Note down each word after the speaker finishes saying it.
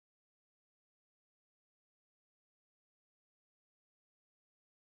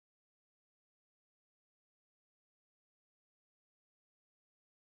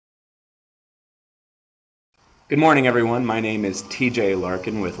Good morning, everyone. My name is TJ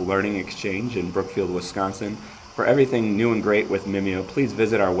Larkin with Learning Exchange in Brookfield, Wisconsin. For everything new and great with Mimio, please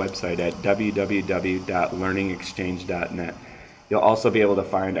visit our website at www.learningexchange.net. You'll also be able to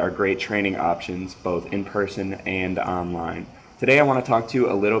find our great training options both in person and online. Today I want to talk to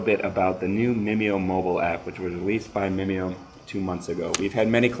you a little bit about the new MimioMobile app, which was released by Mimio 2 months ago. We've had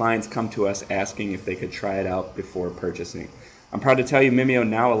many clients come to us asking if they could try it out before purchasing. I'm proud to tell you Mimio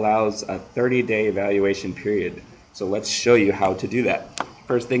now allows a 30-day evaluation period. So let's show you how to do that.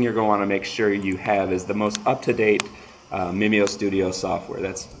 First thing you're going to want to make sure you have is the most up-to-date Mimio Studio software.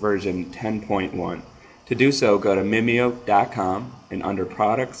 That's version 10.1. To do so, go to mimio.com and under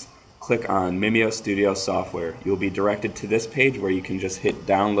Products, click on Mimio Studio Software. You'll be directed to this page where you can just hit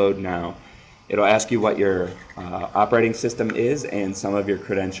Download Now. It'll ask you what your operating system is and some of your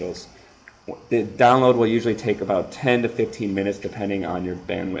credentials. The download will usually take about 10 to 15 minutes depending on your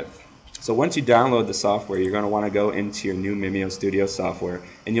bandwidth. So once you download the software, you're going to want to go into your new Mimio Studio software,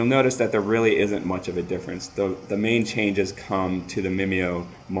 and you'll notice that there really isn't much of a difference. The main changes come to the Mimio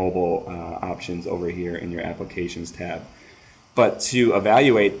mobile options over here in your Applications tab. But to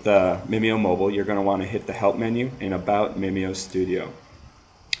evaluate the Mimio mobile, you're going to want to hit the Help menu and About Mimio Studio.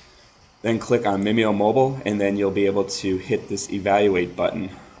 Then click on Mimio Mobile, and then you'll be able to hit this Evaluate button,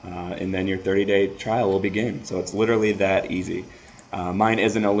 and then your 30-day trial will begin. So it's literally that easy. Mine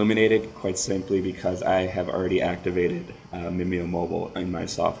isn't illuminated quite simply because I have already activated Mimio Mobile in my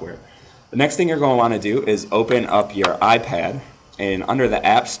software. The next thing you're going to want to do is open up your iPad, and under the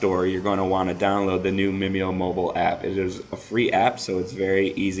App Store you're going to want to download the new Mimio Mobile app. It is a free app, so it's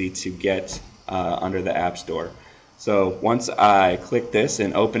very easy to get under the App Store. So once I click this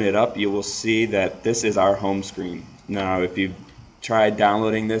and open it up, you will see that this is our home screen. Now if you've tried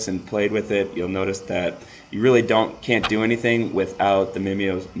downloading this and played with it, you'll notice that you really can't do anything without the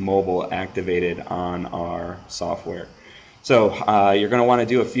Mimio Mobile activated on our software. So you're going to want to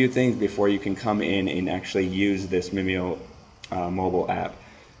do a few things before you can come in and actually use this Mimio mobile app.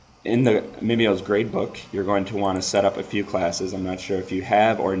 In the Mimio's gradebook, you're going to want to set up a few classes. I'm not sure if you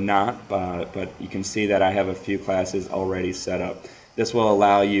have or not, but you can see that I have a few classes already set up. This will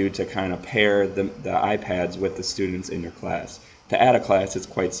allow you to kind of pair the iPads with the students in your class. To add a class, it's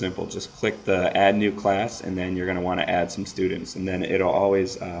quite simple. Just click the Add New Class, and then you're going to want to add some students, and then it'll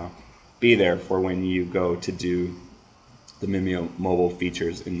always be there for when you go to do the Mimio mobile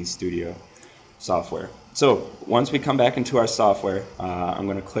features in the Studio software. So once we come back into our software, I'm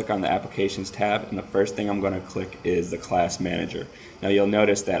going to click on the Applications tab, and the first thing I'm going to click is the Class Manager. Now you'll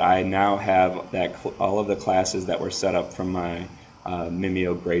notice that I now have all of the classes that were set up from my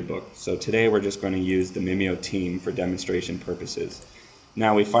Mimio gradebook. So today we're just going to use the Mimio team for demonstration purposes.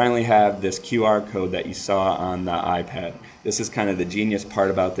 Now we finally have this QR code that you saw on the iPad. This is kind of the genius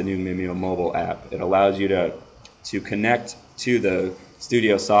part about the new Mimio mobile app. It allows you to connect to the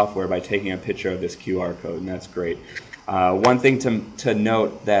Studio software by taking a picture of this QR code, and that's great. One thing to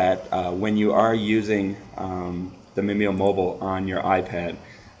note that when you are using the Mimio mobile on your iPad,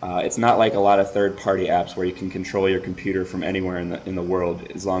 it's not like a lot of third-party apps where you can control your computer from anywhere in the world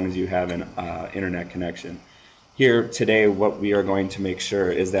as long as you have an internet connection. Here today, what we are going to make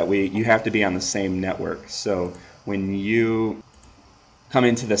sure is that you have to be on the same network. So when you come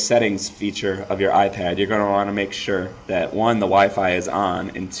into the settings feature of your iPad, you're going to want to make sure that one, the Wi-Fi is on,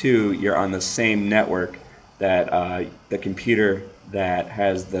 and two, you're on the same network that the computer that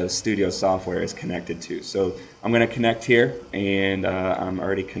has the Studio software is connected to. So I'm going to connect here, and I'm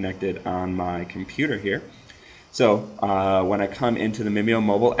already connected on my computer here. So when I come into the Mimio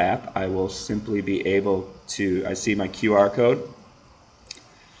mobile app, I will simply be able to, I see my QR code.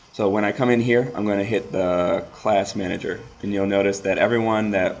 So when I come in here, I'm going to hit the Class Manager, and you'll notice that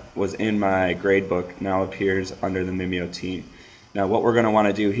everyone that was in my gradebook now appears under the Mimio team. Now what we're going to want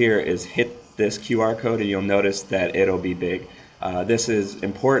to do here is hit this QR code, and you'll notice that it'll be big. This is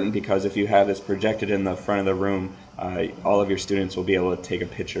important because if you have this projected in the front of the room, all of your students will be able to take a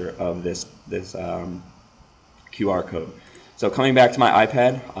picture of this QR code. So coming back to my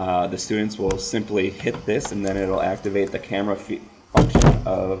iPad, the students will simply hit this, and then it'll activate the camera function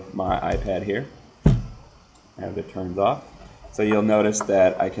of my iPad here. And it turns off. So you'll notice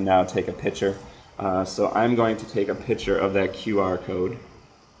that I can now take a picture. So I'm going to take a picture of that QR code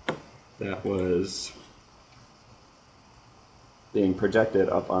that was being projected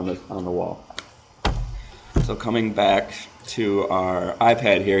up on the wall. So coming back to our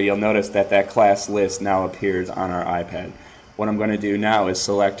iPad here, you'll notice that class list now appears on our iPad. What I'm going to do now is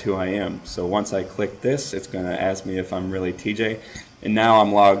select who I am. So once I click this, it's going to ask me if I'm really TJ, and now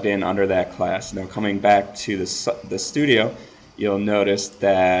I'm logged in under that class. Now coming back to the Studio, you'll notice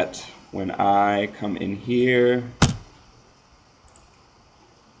that when I come in here,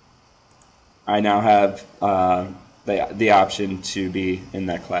 I now have the option to be in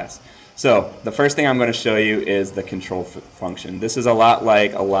that class. So the first thing I'm going to show you is the control function. This is a lot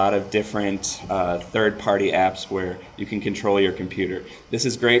like a lot of different third-party apps where you can control your computer. This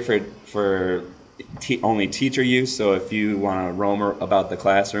is great for only teacher use, so if you want to roam about the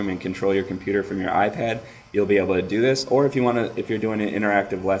classroom and control your computer from your iPad, you'll be able to do this. Or if you're doing an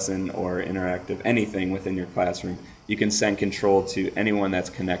interactive lesson or interactive anything within your classroom, you can send control to anyone that's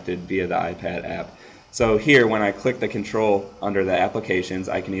connected via the iPad app. So here, when I click the control under the applications,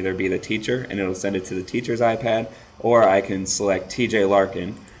 I can either be the teacher and it'll send it to the teacher's iPad, or I can select TJ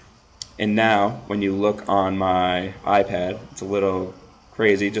Larkin. And now, when you look on my iPad, it's a little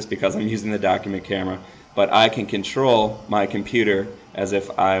crazy just because I'm using the document camera, but I can control my computer as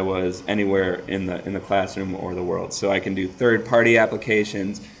if I was anywhere in the classroom or the world. So I can do third-party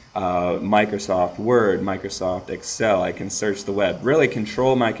applications, Microsoft Word, Microsoft Excel. I can search the web. Really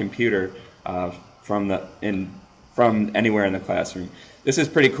control my computer from anywhere in the classroom. This is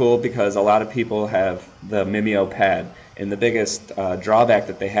pretty cool because a lot of people have the Mimio pad, and the biggest drawback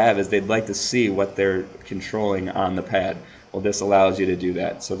that they have is they'd like to see what they're controlling on the pad. Well, this allows you to do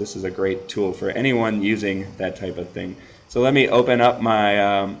that. So this is a great tool for anyone using that type of thing. So let me open up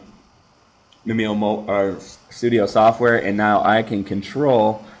my Mimio Studio software, and now I can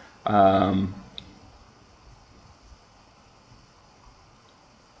control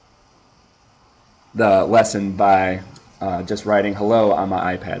the lesson by just writing hello on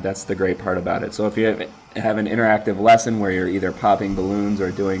my iPad. That's the great part about it. So if you have an interactive lesson where you're either popping balloons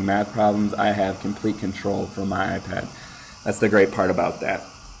or doing math problems, I have complete control from my iPad. That's the great part about that.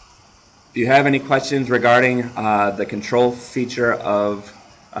 If you have any questions regarding the control feature of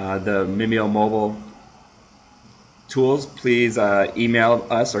the MimioMobile tools, please email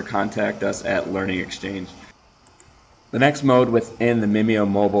us or contact us at Learning Exchange. The next mode within the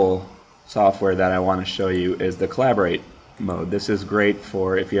MimioMobile software that I want to show you is the Collaborate mode. This is great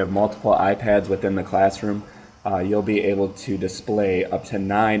for if you have multiple iPads within the classroom. You'll be able to display up to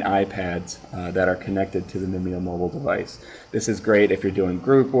 9 iPads that are connected to the MimioMobile device. This is great if you're doing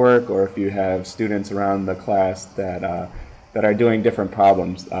group work or if you have students around the class that are doing different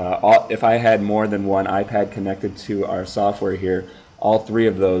problems. If I had more than one iPad connected to our software here, all 3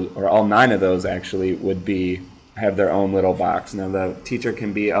 of those, or all 9 of those actually, would have their own little box. Now the teacher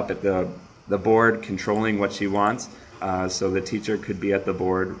can be up at the board controlling what she wants. So the teacher could be at the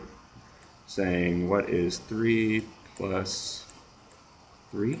board saying, what is 3 plus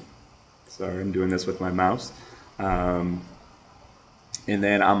 3? Sorry, I'm doing this with my mouse. And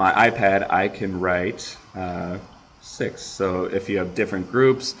then on my iPad, I can write 6. So if you have different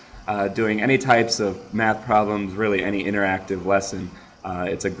groups doing any types of math problems, really any interactive lesson,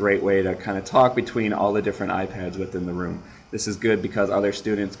 it's a great way to kind of talk between all the different iPads within the room. This is good because other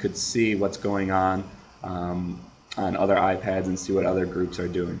students could see what's going on other iPads and see what other groups are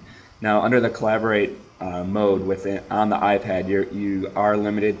doing. Now, under the Collaborate mode on the iPad, you are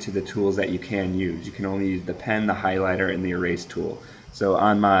limited to the tools that you can use. You can only use the pen, the highlighter, and the erase tool. So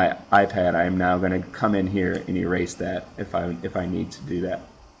on my iPad, I am now going to come in here and erase that if I need to do that.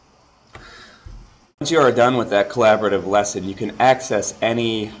 Once you are done with that collaborative lesson, you can access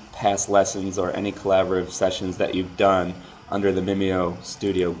any past lessons or any collaborative sessions that you've done under the Mimio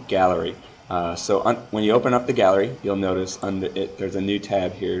Studio Gallery. When you open up the gallery, you'll notice under it there's a new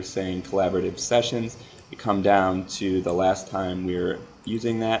tab here saying Collaborative Sessions. You come down to the last time we were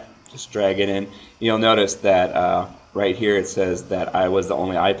using that, just drag it in. You'll notice that right here it says that I was the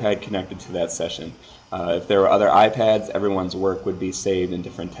only iPad connected to that session. If there were other iPads, everyone's work would be saved in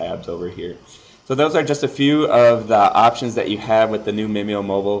different tabs over here. So those are just a few of the options that you have with the new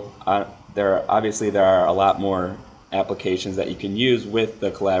MimioMobile. There are a lot more applications that you can use with the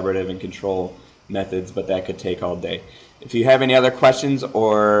collaborative and control methods, but that could take all day. If you have any other questions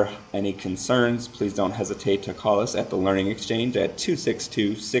or any concerns, please don't hesitate to call us at the Learning Exchange at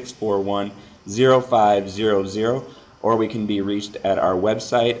 262-641-0500, or we can be reached at our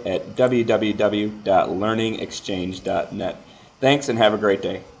website at www.learningexchange.net. Thanks and have a great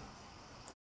day.